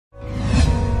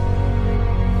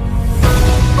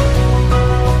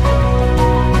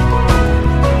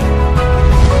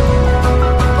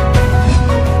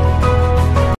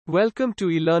Welcome to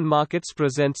eLearn Markets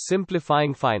presents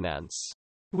Simplifying Finance.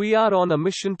 We are on a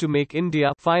mission to make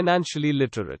India financially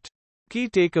literate. Key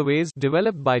takeaways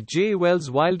developed by J.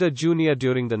 Wells Wilder Jr.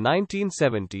 during the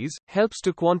 1970s helps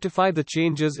to quantify the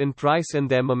changes in price and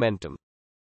their momentum.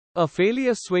 A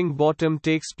failure swing bottom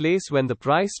takes place when the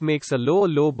price makes a lower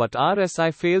low but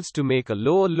RSI fails to make a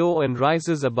lower low and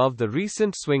rises above the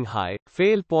recent swing high,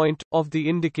 fail point, of the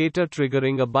indicator,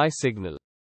 triggering a buy signal.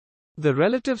 The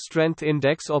Relative Strength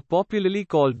Index, or popularly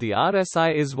called the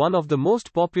RSI, is one of the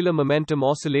most popular momentum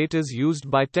oscillators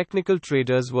used by technical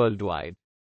traders worldwide.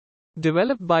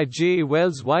 Developed by J.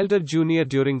 Wells Wilder Jr.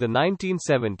 during the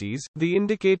 1970s, the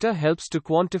indicator helps to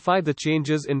quantify the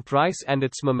changes in price and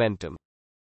its momentum.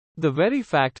 The very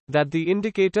fact that the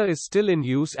indicator is still in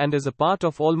use and is a part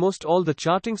of almost all the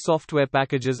charting software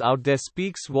packages out there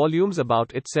speaks volumes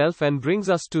about itself and brings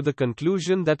us to the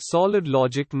conclusion that solid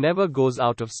logic never goes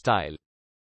out of style.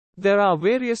 There are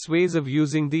various ways of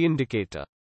using the indicator.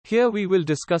 Here we will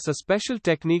discuss a special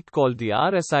technique called the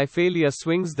RSI failure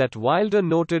swings that Wilder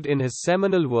noted in his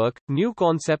seminal work, New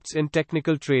Concepts in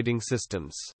Technical Trading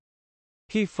Systems.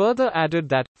 He further added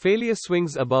that, failure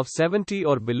swings above 70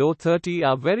 or below 30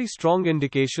 are very strong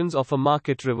indications of a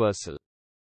market reversal.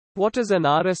 What is an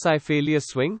RSI failure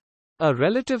swing? A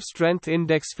relative strength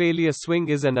index failure swing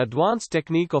is an advanced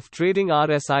technique of trading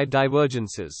RSI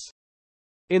divergences.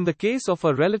 In the case of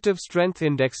a relative strength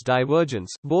index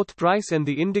divergence, both price and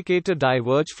the indicator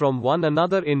diverge from one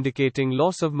another, indicating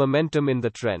loss of momentum in the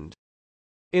trend.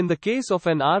 In the case of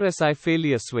an RSI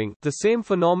failure swing, the same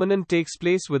phenomenon takes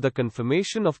place with a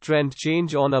confirmation of trend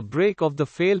change on a break of the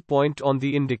fail point on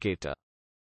the indicator.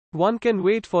 One can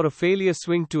wait for a failure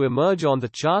swing to emerge on the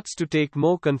charts to take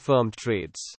more confirmed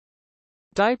trades.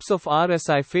 Types of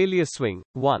RSI failure swing.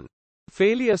 1.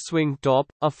 Failure swing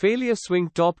top. A failure swing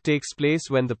top takes place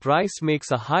when the price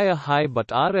makes a higher high but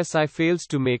RSI fails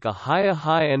to make a higher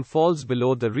high and falls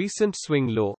below the recent swing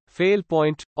low, fail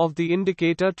point, of the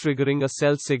indicator, triggering a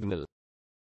sell signal.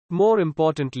 More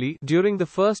importantly, during the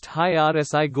first high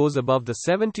RSI goes above the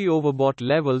 70 overbought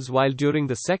levels, while during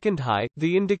the second high,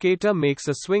 the indicator makes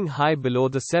a swing high below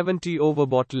the 70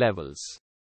 overbought levels.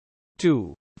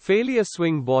 2. Failure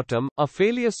swing bottom. A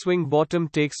failure swing bottom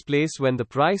takes place when the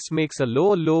price makes a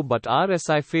lower low but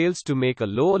RSI fails to make a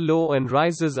lower low and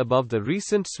rises above the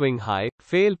recent swing high,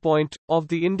 fail point, of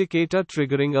the indicator,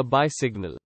 triggering a buy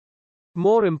signal.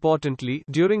 More importantly,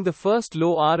 during the first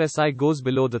low RSI goes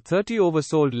below the 30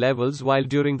 oversold levels, while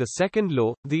during the second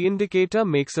low, the indicator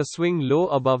makes a swing low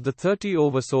above the 30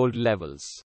 oversold levels.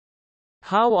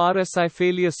 How RSI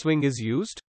failure swing is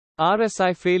used?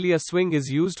 RSI failure swing is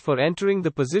used for entering the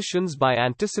positions by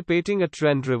anticipating a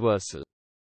trend reversal.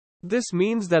 This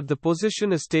means that the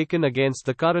position is taken against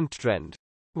the current trend.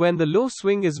 When the low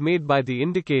swing is made by the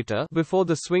indicator before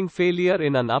the swing failure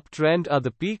in an uptrend or the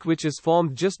peak which is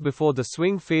formed just before the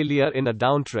swing failure in a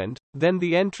downtrend, then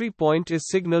the entry point is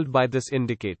signaled by this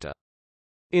indicator.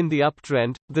 In the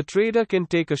uptrend, the trader can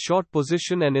take a short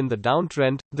position, and in the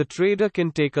downtrend, the trader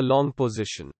can take a long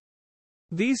position.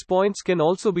 These points can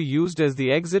also be used as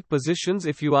the exit positions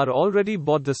if you are already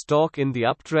bought the stock in the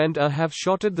uptrend or have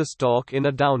shorted the stock in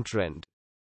a downtrend.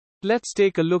 Let's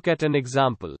take a look at an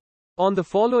example. On the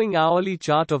following hourly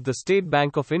chart of the State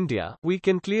Bank of India, we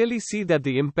can clearly see that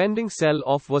the impending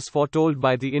sell-off was foretold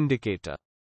by the indicator.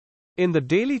 In the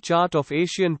daily chart of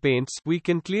Asian Paints, we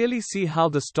can clearly see how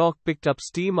the stock picked up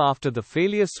steam after the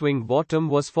failure swing bottom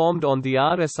was formed on the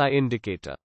RSI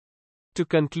indicator. To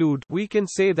conclude, we can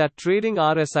say that trading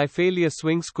RSI failure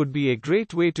swings could be a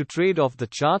great way to trade off the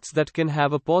charts that can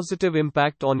have a positive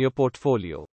impact on your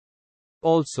portfolio.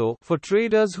 Also, for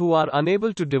traders who are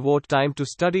unable to devote time to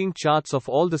studying charts of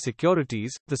all the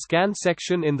securities, the scan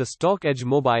section in the StockEdge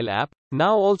mobile app,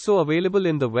 now also available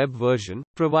in the web version,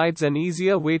 provides an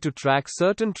easier way to track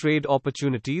certain trade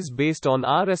opportunities based on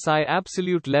RSI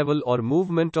absolute level or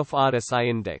movement of RSI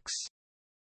index.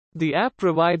 The app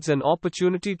provides an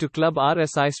opportunity to club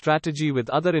RSI strategy with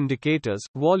other indicators,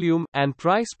 volume, and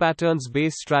price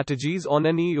patterns-based strategies on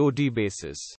an EOD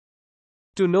basis.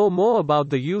 To know more about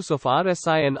the use of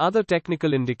RSI and other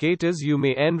technical indicators, you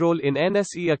may enroll in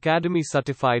NSE Academy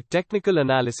Certified Technical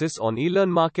Analysis on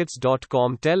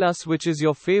elearnmarkets.com. Tell us which is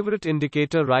your favorite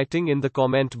indicator writing in the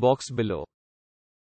comment box below.